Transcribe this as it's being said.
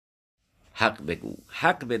حق بگو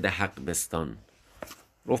حق بده حق بستان.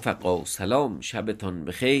 رفقا سلام شبتان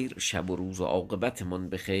بخیر، شب و روز و عاقبتمان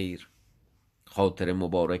بخیر. خاطر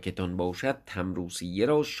مبارکتان باشد طمروسیه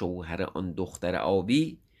را، شوهر آن دختر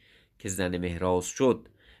آبی که زن مهراز شد.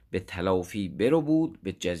 به تلافی برو بود،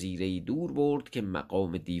 به جزیره دور برد که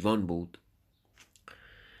مقام دیوان بود.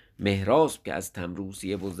 مهراز که از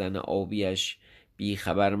طمروسیه و زن آبیش بی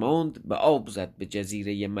خبر ماند، به آب زد به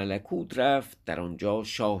جزیره ملکوت رفت، در آنجا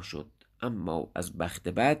شاه شد. اما از بخت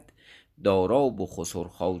بد داراب و خسر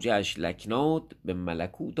خواجه اش لکناد، به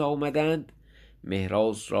ملکوت آمدند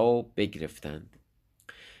مهراز را بگرفتند.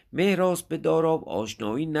 مهراز به داراب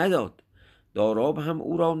آشنایی نداد، داراب هم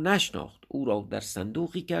او را نشناخت. او را در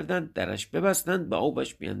صندوقی کردند، درش ببستند، به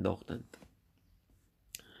آبش بینداختند.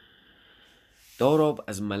 داراب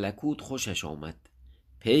از ملکوت خوشش آمد،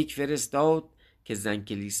 پیک فرستاد که زن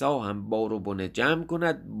کلیسا هم بار و بنه جمع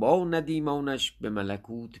کند، با ندیمانش به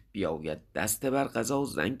ملکوت بیاید. دست بر قضا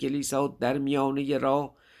زن کلیسا در میانه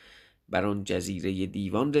راه، بر آن جزیره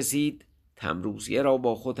دیوان رسید. طمروسیه را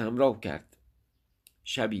با خود همراه کرد،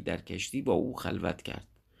 شبی در کشتی با او خلوت کرد.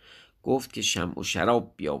 گفت که شمع و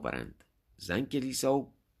شراب بیاورند. زن کلیسا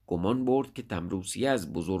گمان برد که طمروسیه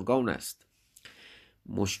از بزرگان است،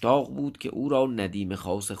 مشتاق بود که او را ندیم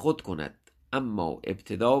خاص خود کند، اما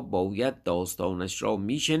ابتدا باید داستانش را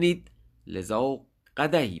میشنید، لذا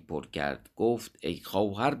قدحی پر کرد. گفت ای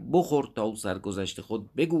خواهر بخور تا سرگذشت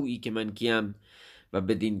خود بگویی که من کیم و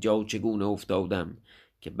بدین جا چگونه افتادم،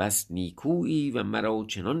 که بس نیکویی و مرا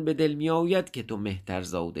چنان به دل می آید که تو مهتر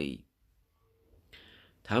زاده ای.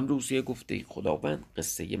 طمروسیه گفت ای خداوند،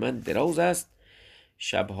 قصه من دراز است،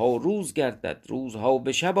 شبها روز گردد روزها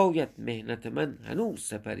به شب آید، مهنت من هنوز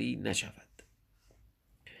سپری نشود.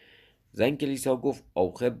 زن کلیسا گفت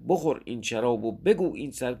آخه بخور این شراب و بگو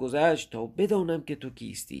این سرگذشت، تا بدانم که تو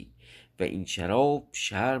کیستی و این شراب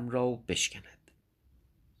شرم را بشکند.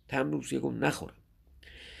 طمروسیه گفت نخورم.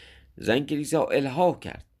 زن کلیسا الحاح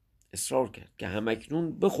کرد، اصرار کرد که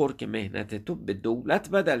همکنون بخور که مهنت تو به دولت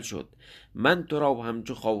بدل شد. من تو را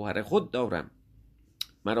همچو خواهر خود دارم،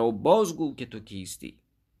 مرا بازگو که تو کیستی.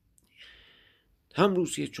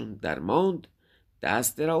 طمروسیه چون درماند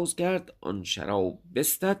دست دراز کرد، آن شراب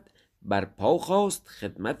بستد، بر پا خواست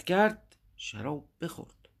خدمت کرد، شراب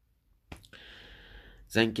بخورد.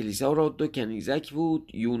 زن کلیسا را دو کنیزک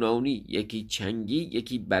بود یونانی، یکی چنگی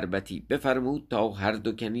یکی بربطی. بفرمود تا هر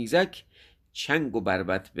دو کنیزک چنگ و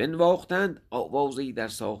بربط بنواختند، آوازی در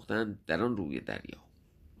ساختند در آن روی دریا.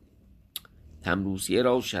 طمروسیه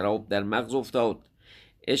را شراب در مغز افتاد،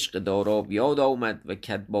 عشق داراب یاد آمد و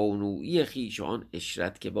کدبانویی خویش و آن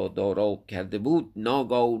عشرت که با داراب کرده بود.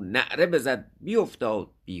 ناگاه نعره بزد، بیفتاد،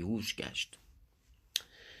 بیهوش گشت.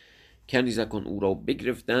 کنیزکان او را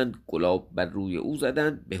بگرفتند، گلاب بر روی او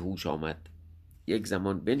زدند، به هوش آمد. یک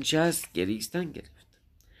زمان بنشست، گریستن گرفت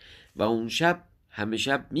و اون شب همه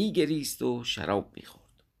شب می گریست و شراب می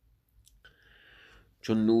خورد.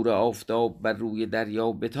 چون نور آفتاب بر روی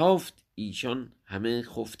دریا بتافت، ایشان همه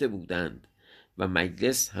خفته بودند و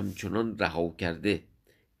مجلس همچنان رها کرده.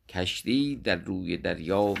 کشتی در روی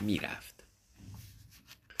دریا می رفت.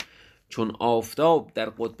 چون آفتاب در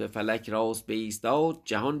قطب فلک راست بایستاد،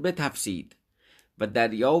 جهان بتفسید و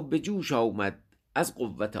دریا به جوش آمد از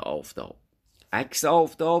قوت آفتاب. عکس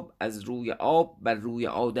آفتاب از روی آب بر روی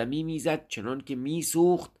آدمی میزد، چنان که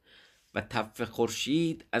میسوخت و تف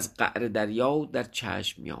خورشید از قعر دریا در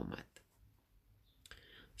چشم می آمد.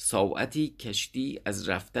 ساعتی کشتی از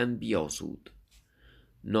رفتن بیاسود،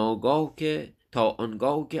 ناگاه که تا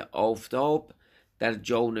آنگاه که آفتاب در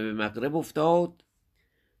جانب مغرب افتاد،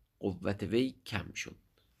 قوت وی کم شد.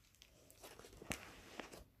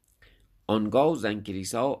 آنگاه زن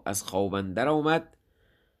کلیسا از خواب اندر آمد،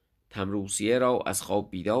 طمروسیه را از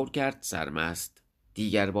خواب بیدار کرد سرمست.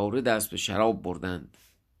 دیگر باره دست به شراب بردند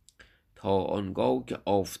تا آنگاه که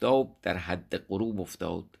آفتاب در حد غروب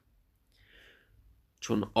افتاد.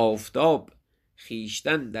 چون آفتاب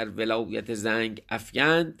خیشتن در ولایت زنگ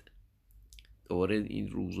افکند، دوباره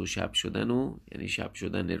این روز و شب شدن و یعنی شب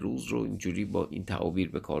شدن روز رو اینجوری با این تعابیر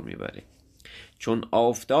به کار میبره. چون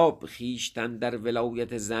آفتاب خیشتن در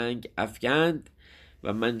ولایت زنگ افکند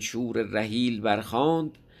و منشور رحیل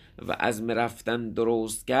برخواند و عزم رفتن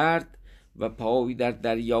درست کرد و پای در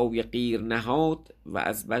دریای قیر نهاد و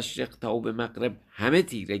از مشرق تا به مغرب همه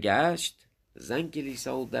تیره گشت، زن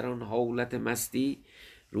کلیسا در آن حالت مستی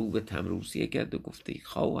رو به طمروسیه کرد و گفت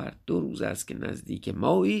خواهر، 2 روز است که نزدیک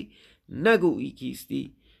مایی، نگویی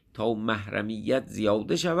کیستی تا محرمیت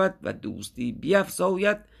زیاده شود و دوستی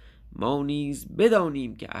بیفزاید، ما نیز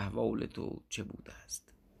بدانیم که احوال تو چه بوده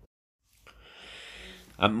است.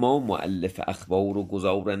 اما مؤلف اخبار و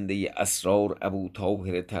گزارنده اسرار ابو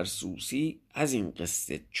طاهر ترسوسی از این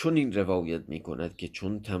قصه چون این روایت می کند که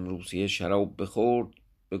چون تمروسی شراب بخورد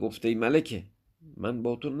بگفت ای ملکه، من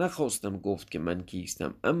با تو نخواستم گفت که من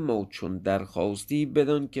کیستم، اما چون درخواستی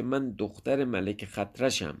بدان که من دختر ملک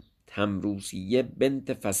خطرشم، تمروسیه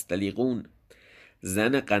بنت فستلیقون،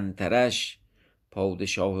 زن قنطرش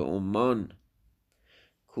پادشاه عمان.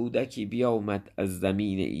 کودکی بیامد از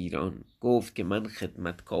زمین ایران، گفت که من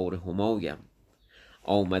خدمتکار همایم،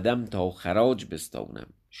 آمدم تا خراج بستانم.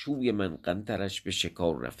 شوی من قنطرش به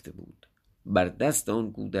شکار رفته بود، بر دست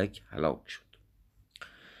آن کودک هلاک شد.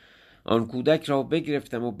 آن کودک را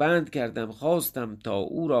بگرفتم و بند کردم، خواستم تا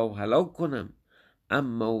او را هلاک کنم،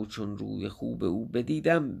 اما چون روی خوب او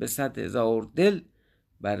بدیدم، به 100,000 دل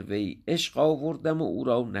بر وی عشق آوردم و او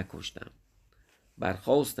را نکشتم.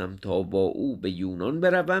 برخواستم تا با او به یونان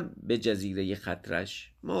بروم، به جزیره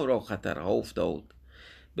خطرش. ما را خطرها افتاد،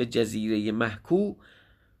 به جزیره محکو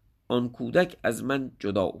آن کودک از من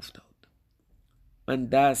جدا افتاد.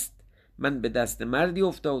 من به دست مردی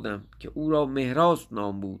افتادم که او را مهراس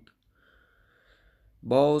نام بود،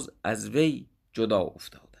 باز از وی جدا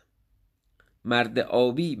افتادم. مرد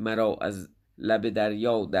آبی مرا از لب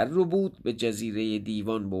دریا در رو بود، به جزیره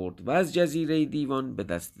دیوان برد و از جزیره دیوان به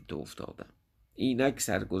دست تو افتادم. اینک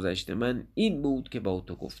سرگذشت من این بود که با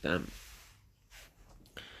تو گفتم.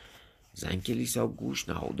 زن کلیسا گوش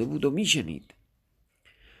نهاده بود و میشنید.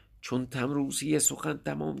 چون تمروسی سخن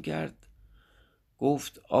تمام کرد،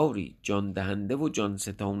 گفت آری جان دهنده و جان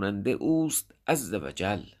ستاننده اوست عز و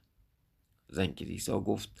جل. زن کلیسا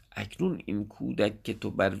گفت اکنون این کودک که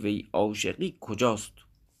تو بر وی عاشقی کجاست؟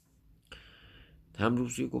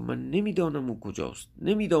 تمروسی گفت من نمیدانم او کجاست،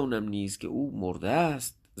 نمیدانم نیز که او مرده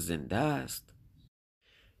است زنده است.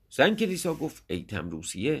 زن کلیسا گفت ای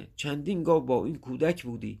تمروسیه، چندین گاه با این کودک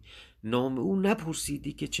بودی، نام او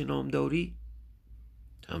نپرسیدی که چه نام داری؟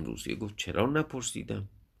 تمروسیه گفت چرا نپرسیدم؟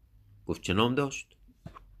 گفت چه نام داشت؟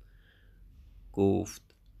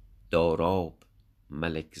 گفت داراب،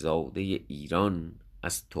 ملکزاده ایران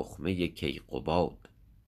از تخمه کیقباد.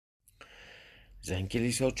 زن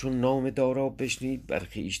کلیسا چون نام داراب بشنید بر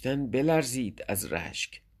خویشتن بلرزید از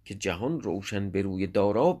رشک، که جهان روشن به روی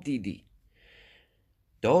داراب دیدی.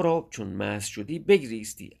 داراب چون مست شدی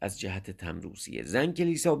بگریستی از جهت تمروسیه. زن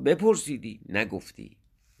کلیسا بپرسیدی نگفتی.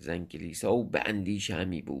 زن کلیسا به اندیشه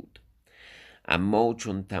همی بود. اما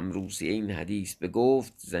چون تمروسیه این حدیث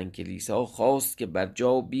بگفت، زن کلیسا خواست که بر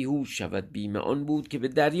جا بیهوش شود. بیم آن بود که به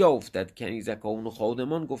دریا افتد. کنیزکان و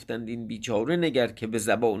خادمان گفتند این بیچاره نگر که به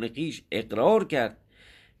زبان خویش اقرار کرد،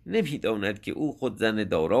 نمیداند که او خود زن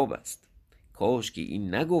داراب است. کاش که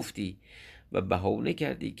این نگفتی و بهانه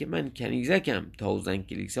کردی که من کنیزکم، تا زن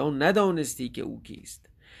کلیسا ندانستی که او کیست.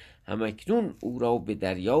 همکنون او را به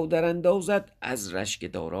دریا در اندازد از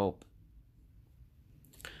رشک داراب.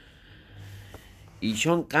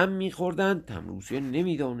 ایشان غم میخوردند. تمروسیه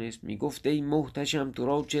نمیدانست، میگفت ای محتشم تو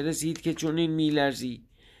را چه رسید که چنین میلرزی؟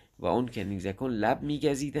 و آن کنیزکان لب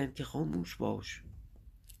میگزیدند که خاموش باش.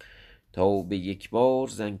 تا به یک بار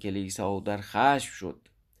زن کلیسا در خشم شد،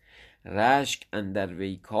 رشک اندر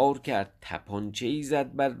وی کار کرد، تپانچه‌ای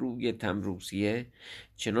زد بر روی تمروسیه،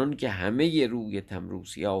 چنان که همه روی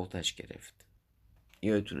تمروسیه آتش گرفت.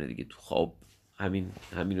 یادتونه دیگه تو خواب همین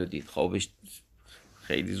رو دید، خوابش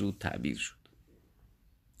خیلی زود تعبیر شد.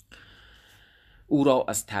 او را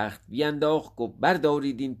از تخت بینداخت، گفت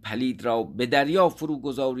بردارید این پلید را به دریا فرو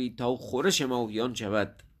گذارید تا خورش ماهیان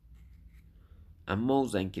شود. اما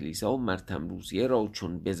زن کلیسا مرد تمروسیه را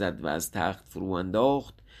چون بزد و از تخت فرو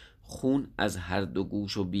انداخت، خون از هر دو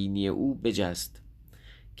گوش و بینی او بجست.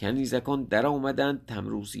 کنیزکان در آمدند،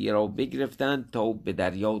 تمروسیه را بگرفتند تا به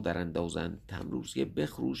دریا در اندازند. تمروسیه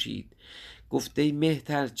بخروشید، گفت ای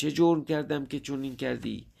مهتر، چه جرم کردم که چنین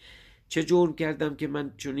کردی؟ چه جرم کردم که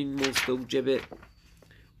من چنین مستوجب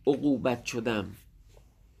عقوبت شدم؟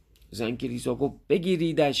 زن کلیسا گفت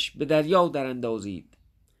بگیریدش به دریا در اندازید.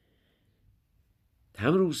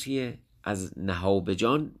 تمروسیه از نهاب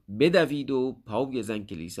جان بدوید و پای زن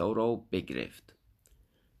کلیسا را بگرفت.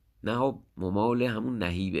 نهاب ممال همون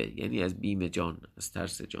نهیبه، یعنی از بیم جان، از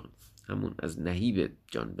ترس جان، همون از نهیب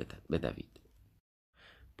جان بدوید.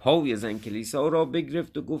 پای زن کلیسا را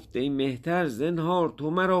بگرفت و گفت ای مهتر، زنهار تو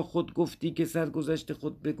مرا خود گفتی که سرگذشت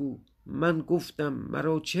خود بگو. من گفتم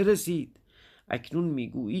مرا چه رسید؟ اکنون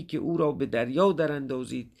میگویی که او را به دریا در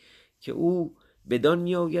اندازید، که او بدان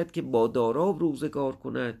میآید که با داراب روزگار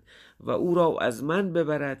کند و او را از من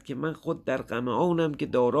ببرد، که من خود در غم آنم که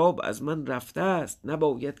داراب از من رفته است.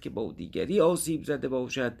 نباید که با دیگری آسیب زده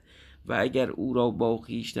باشد و اگر او را با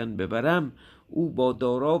خویشتن ببرم، او با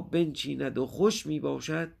داراب بنشیند و خوش می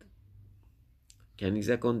باشد.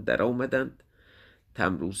 کنیزکان در آمدند،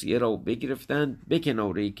 طمروسیه را بگرفتند، به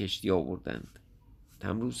کناره کشتی آوردند.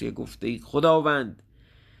 طمروسیه گفت ای خداوند،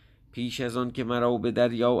 پیش از آن که مرا به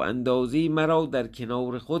دریا اندازی، مرا در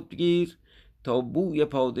کنار خود گیر تا بوی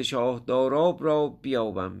پادشاه داراب را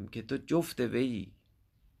بیابم که تو جفت وی.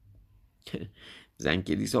 زن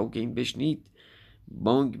کلیسا که این بشنید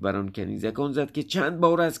بانگ بر آن کنیزکان زد که چند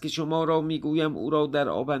بار است که شما را میگویم او را در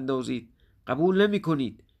آب اندازید، قبول نمی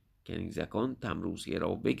کنید. کنیزکان طمروسیه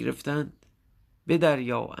را بگرفتند، به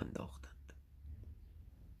دریا انداختند.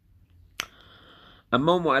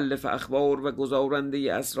 اما مؤلف اخبار و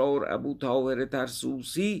گزارنده اسرار ابو طاهر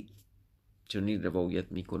ترسوسی چنین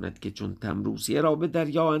روایت می کند که چون طمروسیه را به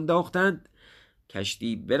دریا انداختند،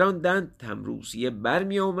 کشتی براندند، طمروسیه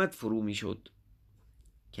برمی آمد، فرو می شد.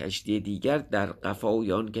 کشتی دیگر در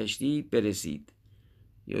قفای آن کشتی برسید.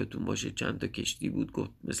 یادتون باشه چند تا کشتی بود،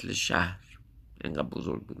 گفت مثل شهر، انقدر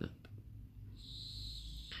بزرگ بودند.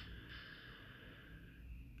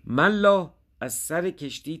 ملا از سر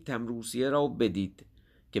کشتی طمروسیه را بدید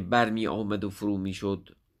که برمی آمد و فرو می شد.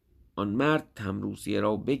 آن مرد طمروسیه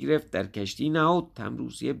را بگرفت، در کشتی نهاد،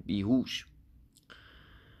 طمروسیه بیهوش.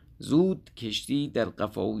 زود کشتی در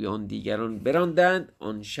قفای آن دیگران براندند.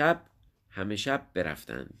 آن شب همه شب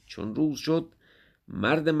برفتند. چون روز شد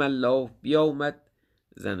مرد ملاح بیامد،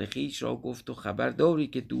 زن خویش را گفت و خبرداری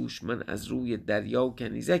که دوش من از روی دریا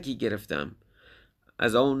کنیزکی گرفتم،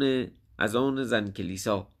 از آن زن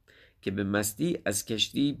کلیسا که به مستی از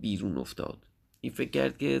کشتی بیرون افتاد. این فکر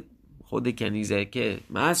کرد که خود کنیزک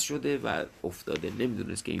مست شده و افتاده،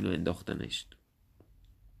 نمیدونست که اینو انداختنش.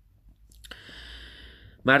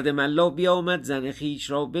 مرد ملا بیامد، زن خویش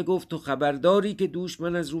را بگفت و خبرداری که دوش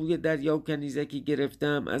من از روی دریا کنیزکی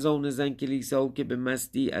گرفتم، از آن زن کلیسا که به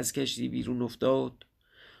مستی از کشتی بیرون افتاد.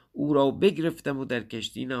 او را بگرفتم و در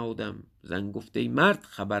کشتی نهادم. زن گفت ای مرد،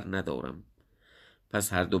 خبر ندارم.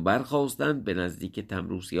 پس هر دو برخاستند، به نزدیک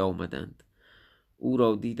طمروسیه آمدند. او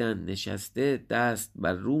را دیدند نشسته، دست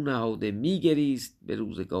بر رو نهاده، میگریست به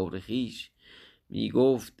روزگار خویش.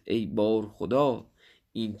 میگفت ای بار خدا،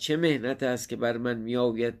 این چه مهنت است که بر من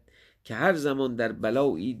میآید که هر زمان در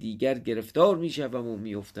بلایی دیگر گرفتار میشوم و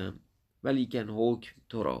میافتم، ولیکن حکم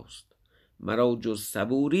تو راست، مرا جز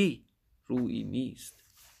صبوری رویی نیست.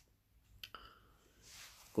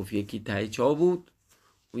 گفت یکی ته چاه بود،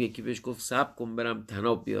 اون یکی بهش گفت صبر کن برم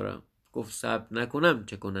طناب بیارم. گفت صبر نکنم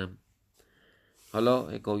چه کنم؟ حالا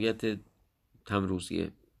حکایت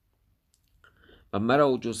طمروسیه. و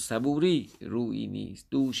مرا جز صبوری رویی نیست.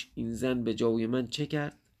 دوش این زن به جای من چه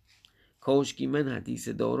کرد؟ کاشکی من حدیث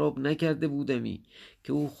داراب نکرده بودمی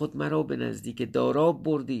که او خود مرا به نزدیک داراب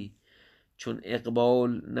بردی. چون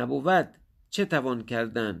اقبال نبود چه توان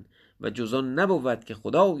کردن، و جزان نبود که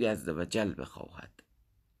خدای عزوجل بخواهد.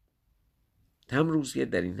 طمروسیه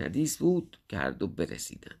در این حدیث بود که هر دو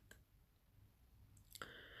برسیدند.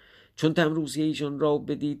 چون طمروسیه ایشان را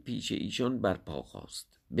بدید، پیش ایشان برپا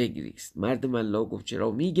خواست، بگریست. مرد ملا گفت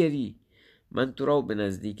چرا میگری؟ من تو را به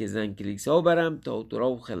نزدیک زن کلیسا برم تا تو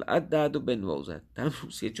را خلعت دهد و بنوازد.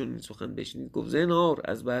 طمروسیه چون این سخن بشنید گفت زنهار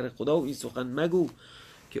از بهر خدا این سخن مگو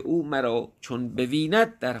که او مرا چون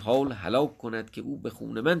ببیند در حال هلاک کند که او به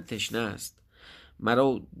خون من تشنه است.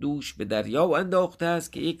 مرا دوش به دریا انداخته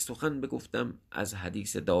است که یک سخن بگفتم از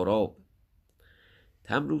حدیث داراب.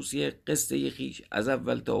 طمروسیه قصه خویش از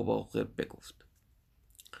اول تا آخر بگفت.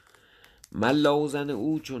 ملا و زن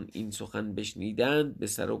او چون این سخن بشنیدند، به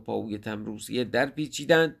سر و پای طمروسیه در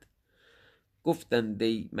پیچیدند. گفتند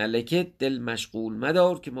ای ملکه، دل مشغول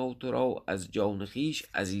مدار که ما تو را از جان خویش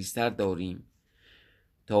عزیزتر داریم،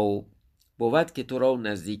 تا بود که تو را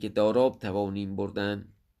نزدیک داراب توانیم بردن.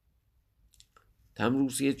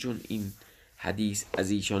 طمروسیه چون این حدیث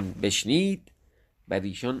از ایشان بشنید، بر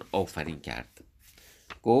ایشان آفرین کرد.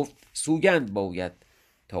 گفت سوگند باید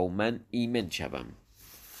تا من ایمن شوم.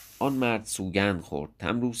 آن مرد سوگند خورد،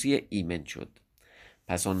 طمروسیه ایمن شد.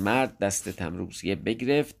 پس آن مرد دست طمروسیه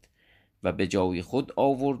بگرفت و به جای خود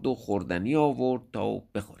آورد و خوردنی آورد تا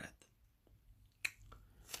بخورد.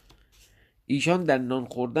 ایشان در نان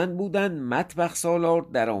خوردن بودند، مطبخ سالار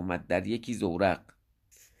در آمد در یکی زورق.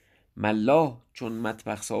 ملاح چون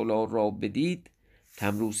مطبخ سالار را بدید،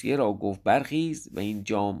 طمروسیه را گفت برخیز و این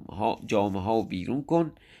جامه ها بیرون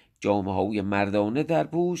کن، جامه های مردانه در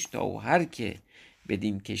پوش، تا هر که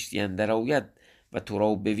بدین کشتی اندر آید و تو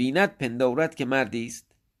را ببیند پندارد که مردی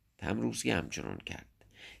است. طمروسیه همچنان کرد.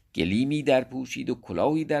 گلیمی در پوشید و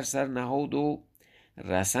کلاهی در سر نهاد و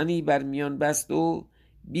رسنی بر میان بست و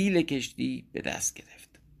بیل کشتی به دست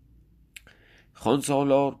گرفت. خان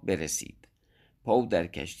سالار برسید، پا در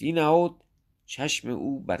کشتی نهاد، چشم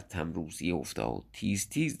او بر طمروسیه افتاد، تیز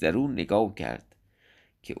تیز در او نگاه کرد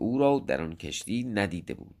که او را در آن کشتی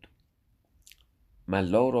ندیده بود.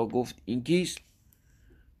 ملا را گفت این کیست؟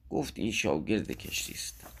 گفت این شاگرد کشتی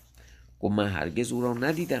است. گفت من هرگز او را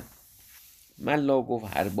ندیدم. ملا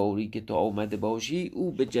گفت هر باری که تو آمده باشی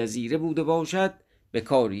او به جزیره بوده باشد به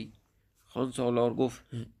کاری. خان سالار گفت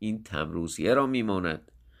این تمروسیه را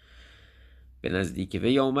میماند. به نزدیک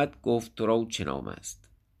وی آمد گفت تو را چه نام است؟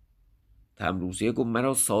 تمروسیه گفت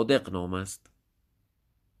مرا صادق نام است.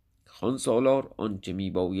 خان سالار آنچه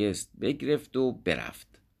میبایست بگرفت و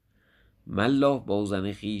برفت. ملا با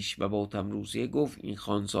زن خویش و با تمروسیه گفت این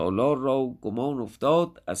خان سالار را گمان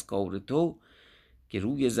افتاد از کار تو که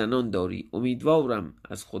روی زنان داری. امیدوارم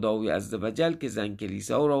از خدای عزوجل که زن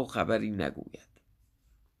کلیسا را خبری نگوید.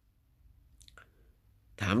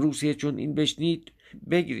 تمروسیه چون این بشنید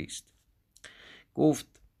بگریست.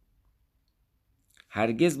 گفت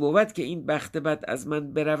هرگز بود که این بخت بد از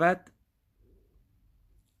من برود؟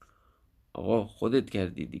 آقا خودت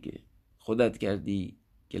کردی دیگه، خودت کردی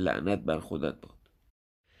که لعنت بر خودت باد.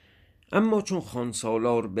 اما چون خان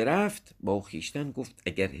سالار برفت با خیشتن گفت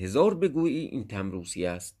اگر 1000 بگویی این تمروسیه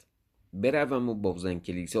است. بروم و با زن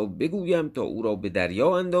کلیسا بگویم تا او را به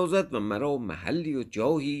دریا اندازد و مرا محلی و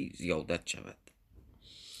جاهی زیادت شود.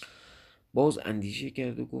 باز اندیشه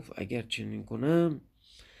کرد و گفت اگر چنین کنم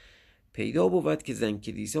پیدا بود که زن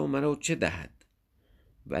کلیسا مرا چه دهد،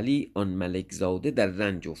 ولی آن ملک زاده در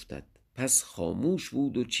رنج افتد. پس خاموش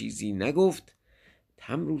بود و چیزی نگفت.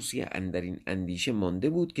 تمروسیه اندر این اندیشه مانده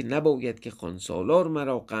بود که نباید که خان سالار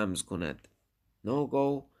مرا غمز کند.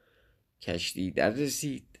 ناگاه کشتی در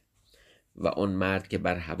رسید و آن مرد که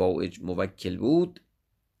بر حوائج موکل بود،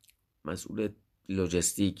 مسئول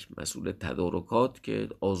لوجستیک، مسئول تدارکات که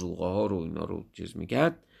آذوقه ها رو اینا رو چیز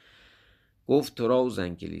میکرد، گفت تو را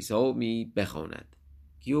زن کلیسا می بخواند.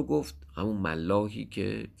 کیو گفت؟ همون ملاحی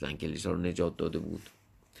که زن کلیسا رو نجات داده بود.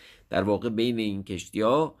 در واقع بین این کشتی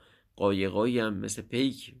ها قایقایی هم مثل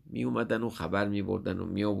پیک می اومدن و خبر می بردن و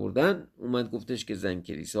می آوردن. اومد گفتش که زن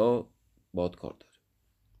کلیسا باد کار داره.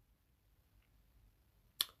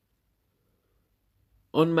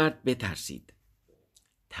 آن مرد بترسید،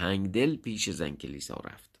 تنگ دل پیش زن کلیسا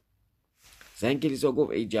رفت. زن کلیسا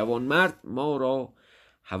گفت ای جوان مرد، ما را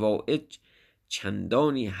حوائج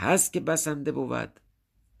چندانی هست که بسنده بود.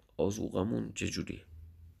 آذوقمون چجوری؟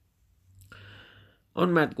 آن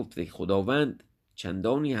مرد گفت ای خداوند،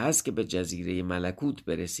 چندانی هست که به جزیره ملکوت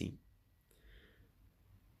برسیم.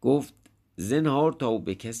 گفت زنهار تا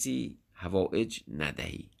به کسی حوائج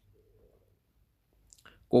ندهی.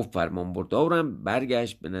 گفت فرمانبردارم.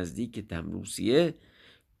 برگشت به نزدیک تمروسیه،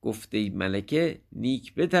 گفت ای ملکه،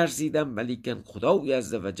 نیک بترسیدم ولیکن خدای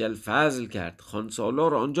عزوجل فضل کرد. خان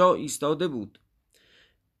سالار آنجا ایستاده بود.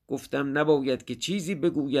 گفتم نباید که چیزی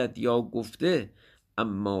بگوید یا گفته،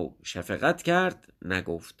 اما شفقت کرد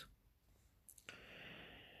نگفت.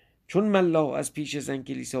 چون ملا از پیش زن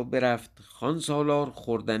کلیسا برفت، خان سالار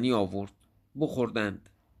خوردنی آورد، بخوردند.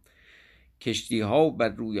 کشتی ها بر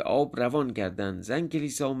روی آب روان کردند. زن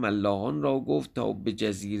کلیسا ملاحان را گفت تا به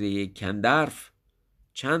جزیره کندرف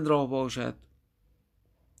چند راه باشد؟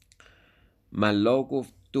 ملا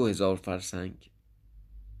گفت 2000 فرسنگ.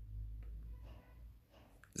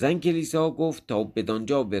 زن کلیسا گفت تا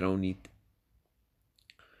بدانجا برانید.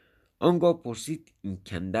 آنگاه پرسید این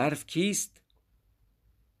کندرف کیست؟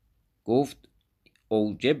 گفت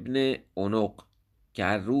اوجبن اونق، که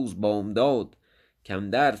هر روز بامداد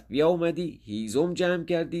کندرف بیامدی، هیزم جمع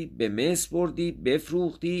کردی، به مصر بردی،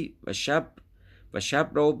 بفروختی و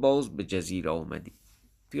شب را باز به جزیره آمدی.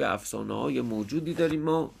 توی افسانه های موجودی داریم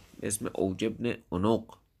ما اسم اوجبن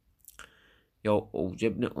اونق یا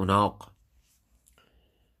اوجبن اوناق.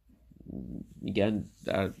 میگن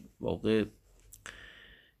در واقع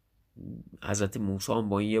حضرت موسی هم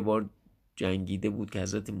با این یه بار جنگیده بود که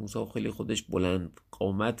حضرت موسی خیلی خودش بلند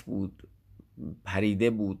قامت بود، پریده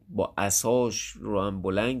بود، با عصاش رو هم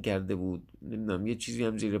بلند کرده بود، نمیدونم یه چیزی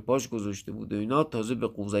هم زیر پاش گذاشته بود و اینا. تازه به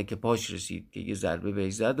قوزک پاش رسید که یه ضربه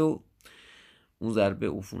بهش زد و اون ضربه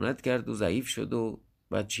عفونت کرد و ضعیف شد و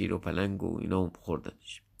بعد شیر و پلنگ و اینا هم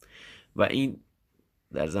خوردنش. و این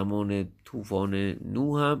در زمان طوفان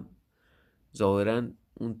نوح هم ظاهراً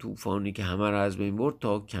اون طوفانی که همه را از بین برد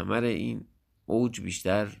تا کمر این اوج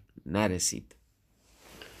بیشتر نرسید.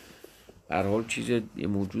 هر حال چیز یه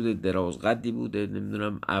موجود درازقدی بوده،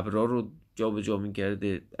 نمیدونم ابرا رو جا به جا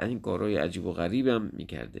میکرده، این کارهای عجیب و غریب هم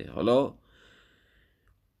میکرده. حالا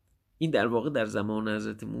این در واقع در زمان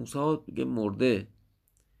حضرت موسی دیگه مرده،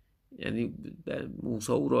 یعنی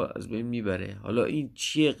موسی او را از بین میبره. حالا این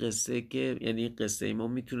چیه قصه که یعنی قصه ما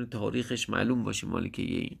میتونه تاریخش معلوم باشه مالی که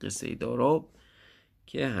این قصه داراب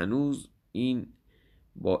که هنوز این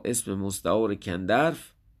با اسم مستعار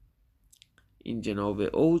کندرف این جناب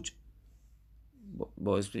اوج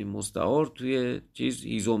با اسم مستعار توی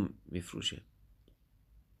هیزم میفروشه.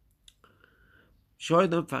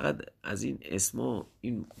 شاید هم فقط از این اسما،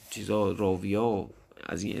 این چیزا، راویا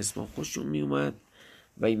از این اسما خوششون میومد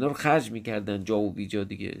و اینا رو خرج میکردن جا و بیجا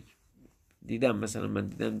دیگه. من دیدم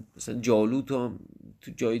مثلا جالوت هم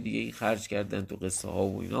تو جای دیگه خرج کردن تو قصه ها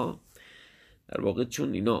و اینا. در واقع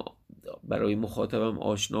چون اینا برای مخاطبم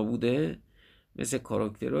آشنا بوده، مثل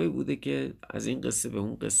کاراکترهایی بوده که از این قصه به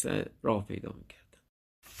اون قصه راه پیدا میکردن.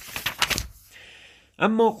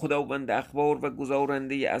 اما خداوند اخبار و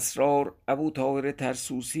گزارنده اسرار ابوطاهر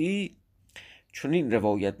طرسوسی چنین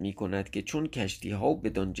روایت می کند که چون کشتی ها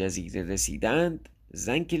بدان جزیره رسیدند،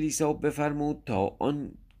 زن کلیسا بفرمود تا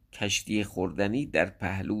آن کشتی خوردنی در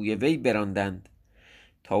پهلوی وی براندند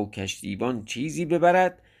تا کشتیبان چیزی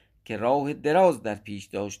ببرد که راه دراز در پیش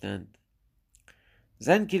داشتند.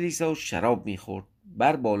 زن کلیسا شراب میخورد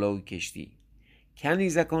بر بالای کشتی.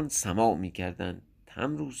 کنیزکان سماع میکردند.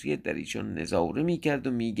 تمروسیه در ایشان نظاره میکرد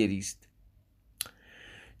و میگریست.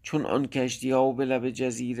 چون آن کشتی ها به لب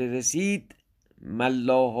جزیره رسید،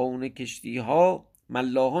 ملاحان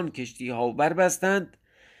کشتی ها بربستند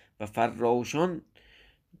و فراشان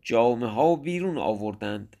جامه ها بیرون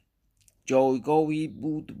آوردند. جایگاهی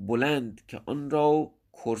بود بلند که آن را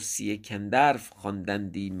کرسی کندرف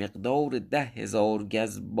خواندندی، مقدار 10,000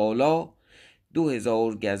 گز بالا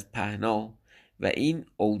 2,000 گز پهنا و این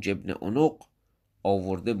اوج ابن عنق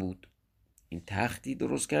آورده بود. این تختی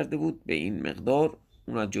درست کرده بود به این مقدار،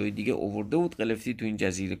 اون از جای دیگه آورده بود، قلفتی تو این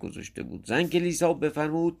جزیره گذاشته بود. زن کلیسا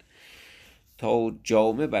بفرمود تا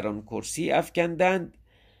جامه بر آن کرسی افکندند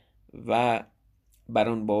و بر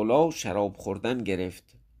آن بالا شراب خوردن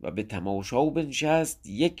گرفت و به تماشا بنشست.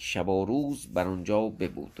 یک شب و روز بر آنجا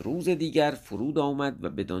ببود. روز دیگر فرود آمد و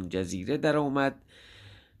بدان جزیره در آمد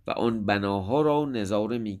و آن بناها را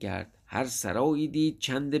نظاره می کرد. هر سرایی دید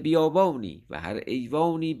چند بیابانی و هر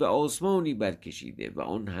ایوانی به آسمانی برکشیده و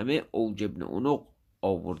آن همه اوج ابن عنق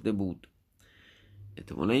آورده بود.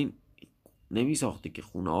 احتمالا این نمی ساخته که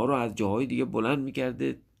خونه ها رو از جاهای دیگه بلند می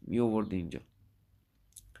کرده می آورده اینجا،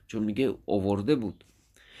 چون میگه آورده بود.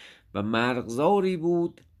 و مرغزاری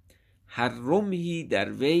بود هر رمحی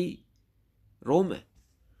در وی،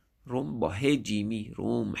 رم با ه جیمی،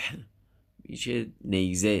 رمح میشه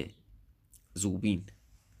نیزه، زوبین،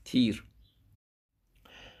 تیر.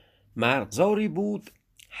 مرغزاری بود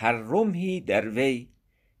هر رمحی در وی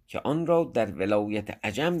که آن را در ولایت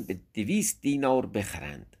عجم به 200 دینار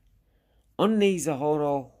بخرند. آن نیزه ها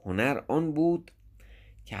را هنر آن بود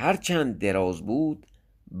که هر چند دراز بود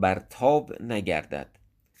بر تاب نگردد.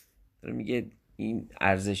 میگه این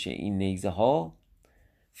ارزش این نیزه ها،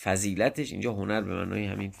 فضیلتش، اینجا هنر به معنای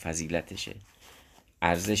همین فضیلتشه،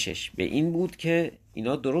 ارزشش به این بود که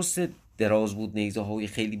اینا درست دراز بود، نیزه های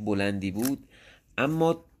خیلی بلندی بود،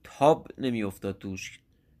 اما تاب نمی افتاد توش،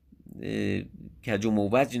 کج و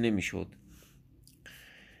موج نمی شد،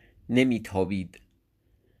 نمی تابید.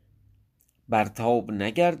 بر تاب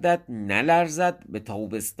نگردد نلرزد، به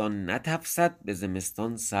تابستان نتفسد، به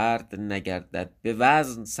زمستان سرد نگردد. به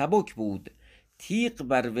وزن سبک بود تیغ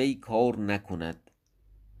بر وی کار نکند.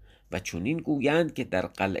 و چنین گویند که در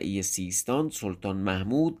قلعه سیستان سلطان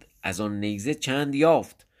محمود از آن نیزه چند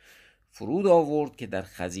یافت، فرود آورد که در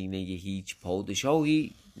خزینه هیچ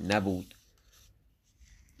پادشاهی نبود.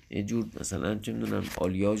 یه جور مثلا چه میدونم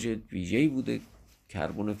آلیاژ ویژه‌ای بوده،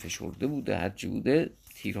 کربن فشرده بوده، هرچی بوده،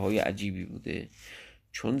 تیرهای عجیبی بوده.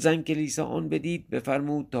 چون زن کلیسا آن بدید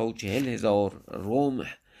بفرمود تا 40,000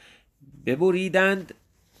 رمح ببریدند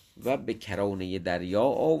و به کرانه دریا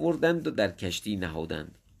آوردند و در کشتی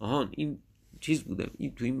نهادند. این چیز بوده،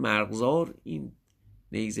 این تو این مرغزار این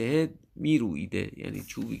نیزه میرویده، یعنی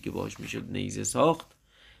چوبی که باش میشد نیزه ساخت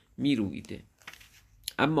میرویده.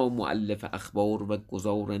 اما مؤلف اخبار و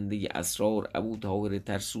گزارنده اسرار ابوطاهر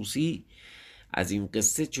طرسوسی از این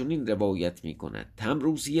قصه چنین روایت می کند.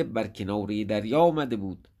 تمروسیه بر کناره دریا آمده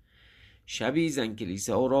بود. شبی زن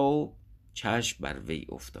کلیسا را چشم بر وی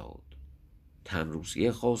افتاد.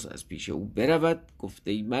 تمروسیه خواست از پیش او برود،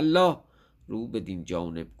 گفته ای ملا رو بدین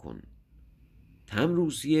جانب کن.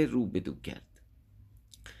 تمروسیه رو بدو کرد.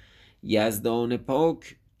 یزدان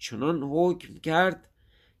پاک چنان حکم کرد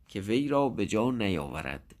که وی را به جا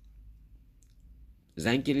نیاورد.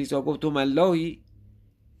 زن کلیسا گفت تو ملایی؟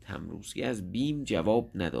 تمروسیه از بیم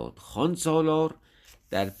جواب نداد. خان سالار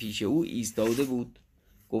در پیش او ایستاده بود.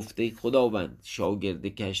 گفته خداوند شاگرد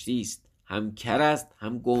کشتی است، هم کر است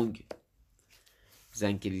هم گنگ.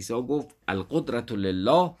 زن کلیسا گفت القدرت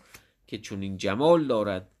لله، که چنین جمال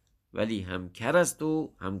دارد ولی هم کر است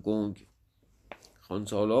و هم گنگ. خان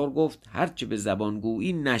سالار گفت هرچه به زبان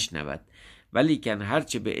گویی نشنود ولیکن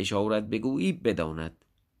هرچه به اشارت بگویی بداند.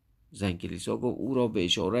 زن کلیسا گفت او را به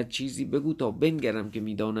اشارت چیزی بگو تا بنگرم که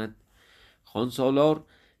میداند. خان سالار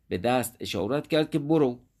به دست اشارت کرد که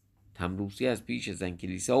برو. تمروسی از پیش زن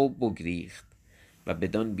کلیسا بگریخت و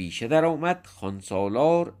بدان بیشه در آمد. خان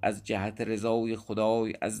سالار از جهت رضای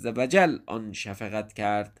خدای عزوجل آن شفقت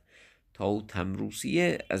کرد تا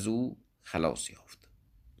تمروسی از او خلاص یافت.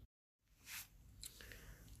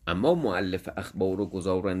 اما مؤلف اخبار و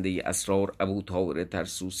گزارنده اسرار ابوطاهر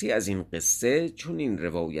طرسوسی از این قصه چون این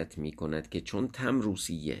روایت می کند که چون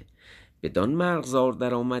تمروسیه بدان مرغزار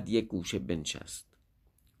در آمد یک گوشه بنشست.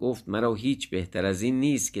 گفت مرا هیچ بهتر از این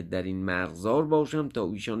نیست که در این مرغزار باشم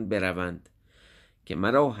تا ایشان بروند، که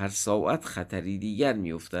مرا هر ساعت خطری دیگر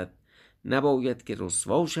می افتد. نباید که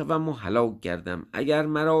رسوا شوم و هلاک گردم. اگر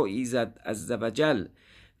مرا ایزد عزوجل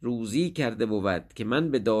روزی کرده بود که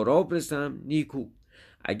من به داراب رسم نیکو،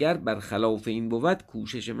 اگر برخلاف این بود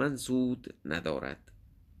کوشش من سود ندارد.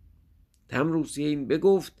 تمروسی این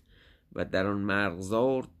بگفت و در آن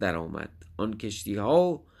مرغزار در آمد. آن کشتی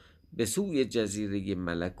ها به سوی جزیره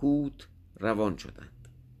ملکوت روان شدند.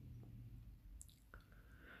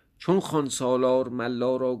 چون خان سالار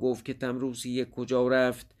ملا را گفت که تمروسی کجا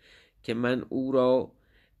رفت که من او را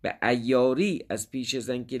به عیاری از پیش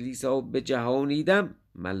زن کلیسا بجهانیدم،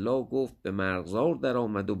 ملا گفت به مرغزار در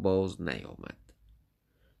آمد و باز نیامد.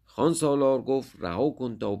 خان سالار گفت رها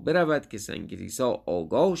کن تا برود که زن کلیسا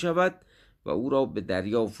آگاه شود و او را به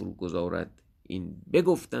دریا فرو گذارد. این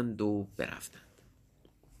بگفتند و برفتند.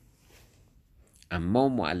 اما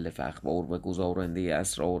مؤلف اخبار و گزارنده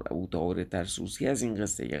اسرار ابوطاهر طرسوسی از این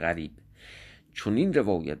قصه غریب چون این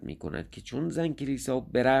روایت می کند که چون زن کلیسا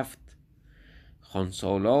برفت، خان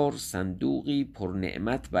سالار صندوقی پر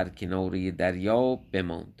نعمت بر کناره دریا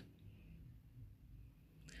بماند.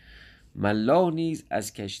 ملا نیز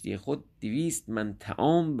از کشتی خود 200 من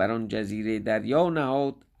طعام بر آن جزیره دریا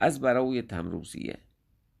نهاد از برای تمروسیه.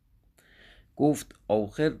 گفت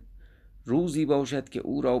آخر روزی باشد که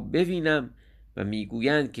او را ببینم و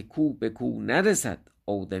میگویند که کو به کو نرسد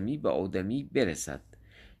آدمی به آدمی برسد.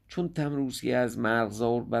 چون تمروسیه از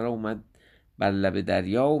مرغزار برآمد بر لب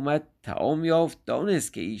دریا آمد، طعام یافت،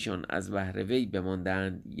 دانست که ایشان از بهر وی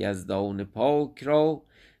بماندند. یزدان پاک را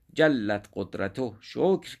جلت قدرته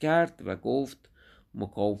شکر کرد و گفت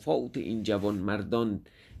مکافات این جوان مردان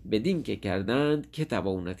بدین که کردند که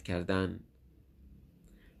تواند کردن.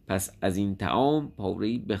 پس از این طعام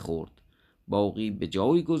پاره‌ای بخورد، باقی به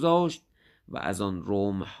جای گذاشت و از آن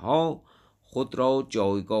رمح‌ها خود را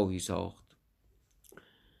جایگاهی ساخت.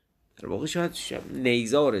 در واقع شاید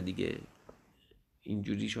نیزار دیگه،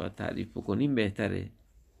 اینجوری شاید تعریف بکنیم بهتره.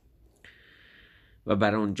 و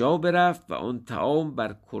بر آنجا برفت و آن طعام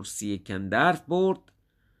بر کرسی کندرف برد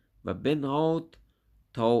و بنهاد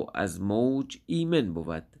تا از موج ایمن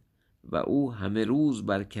بود. و او همه روز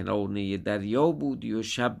بر کناره دریا بودی و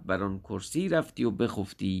شب بر آن کرسی رفتی و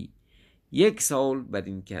بخفتی. 1 سال بر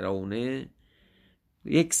این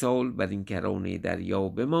کرانه دریا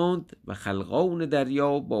بماند و خلقان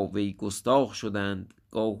دریا با وی گستاخ شدند،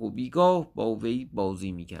 گاه و بیگاه با وی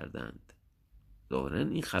بازی می کردند. ظاهراً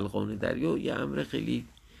این خلقان دریا یه امر خیلی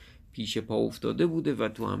پیش پا افتاده بوده و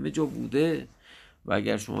تو همه جا بوده و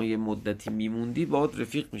اگر شما یه مدتی میموندی باهات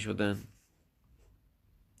رفیق میشدن،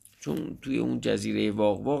 چون توی اون جزیره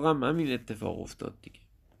واق هم همین اتفاق افتاد دیگه.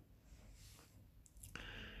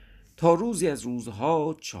 تا روزی از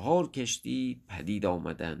روزها 4 کشتی پدید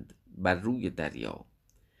آمدند بر روی دریا.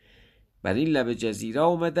 بر این لب جزیره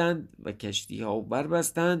آمدند و کشتی ها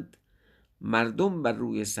بربستند. مردم بر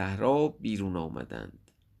روی صحرا بیرون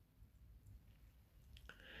آمدند.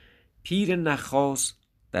 پیر نخاس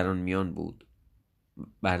در آن میان بود،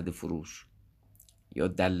 برده فروش یا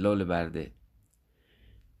دلال برده.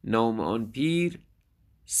 نام آن پیر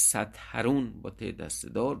ستهرون با ت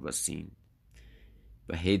دسته‌دار و سین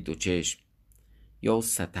و ه 2 چشم، یا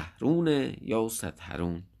ستهرونه یا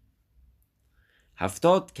ستهرون.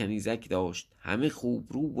 70 کنیزک داشت، همه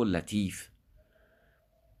خوب رو و لطیف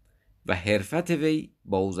و حرفت وی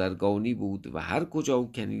بازرگانی بود و هر کجا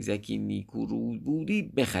کنیزکی نیکو روی بودی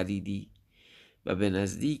بخریدی و به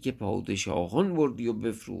نزدیک پادشاهان بردی و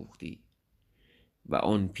بفروختی. و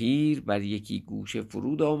آن پیر بر یکی گوشه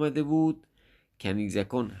فرود آمده بود،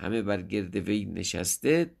 کنیزکان همه بر گرد وی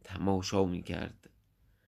نشسته تماشا می کرد.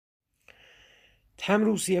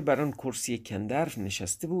 تمروسیه بر آن کرسی کندرف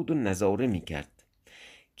نشسته بود و نظاره می کرد.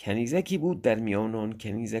 کنیزکی بود در میان آن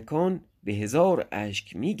کنیزکان به 1000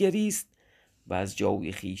 اشک می گریست و از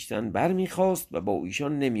جای خیشتن بر می خواست و با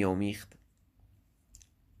ایشان نمی آمیخت.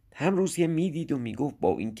 تمروسیه می دید و می گفت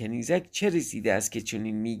با این کنیزک چه رسیده است که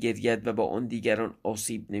چنین می گرید و با آن دیگران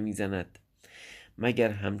آسیب نمی زند. مگر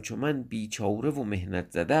همچو من بیچاره و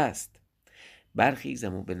محنت زده است.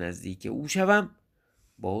 برخیزم و به نزدیک او شوم.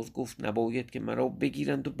 باز گفت نباید که مرا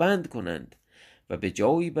بگیرند و بند کنند و به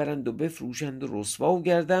جایی برند و بفروشند و رسوا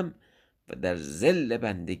گردم و در ذل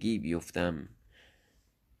بندگی بیفتم.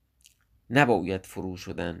 نباید فرو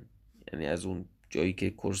شدن، یعنی از اون جایی که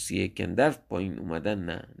کرسی کندر پایین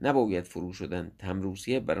اومدن، نباید فرو شدن.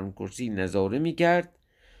 تمروسیه بر آن کرسی نظاره میکرد.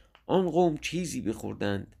 آن قوم چیزی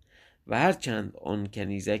بخوردند و هرچند آن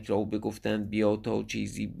کنیزک را بگفتند بیا تا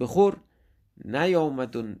چیزی بخور،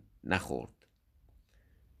 نیامد و نخورد.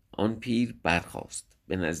 آن پیر برخاست،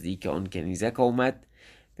 به نزدیک آن کنیزک آمد،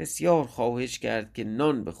 بسیار خواهش کرد که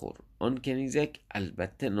نان بخور. آن کنیزک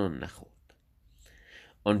البته نان نخورد.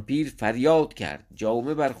 آن پیر فریاد کرد،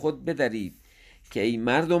 جامه بر خود بدرید که ای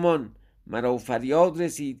مردمان، مرا فریاد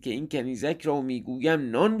رسید که این کنیزک را میگویم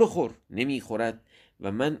نان بخور، نمیخورد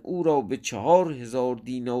و من او را به 4000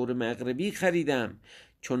 دینار مغربی خریدم.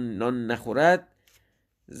 چون نان نخورد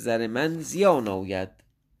زر من زیان آید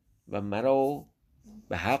و مرا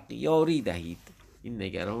به حق یاری دهید. این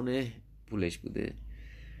نگران پولش بوده.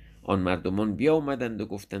 آن مردمان بیامدند و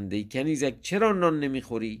گفتند ای کنیزک چرا نان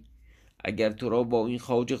نمیخوری؟ اگر تو را با این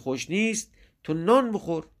خواجه خوش نیست تو نان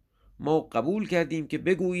بخور. ما قبول کردیم که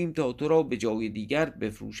بگوییم تا تو را به جای دیگر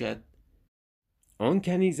بفروشد. آن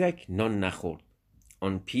کنیزک نان نخورد.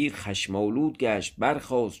 آن پیر خشمالود گشت،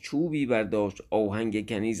 برخاست، چوبی برداشت، آهنگ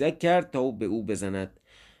کنیزک کرد تا به او بزند.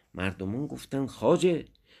 مردمان گفتند خواجه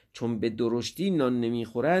چون به درشتی نان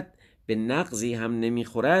نمیخورد به نغزی هم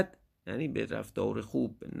نمیخورد، یعنی به رفتار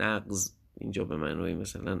خوب. نغز اینجا به معنای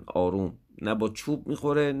مثلا آروم، نه با چوب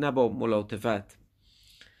میخوره نه با ملاطفت.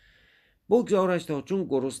 بگذارش تا چون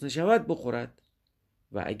گرسنه شود بخورد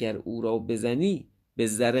و اگر او را بزنی به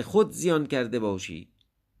زر خود زیان کرده باشی.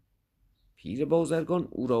 پیر بازرگان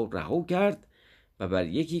او را رها کرد و بر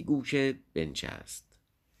یکی گوشه بنشست.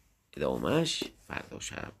 ادامهش فردا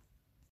شب.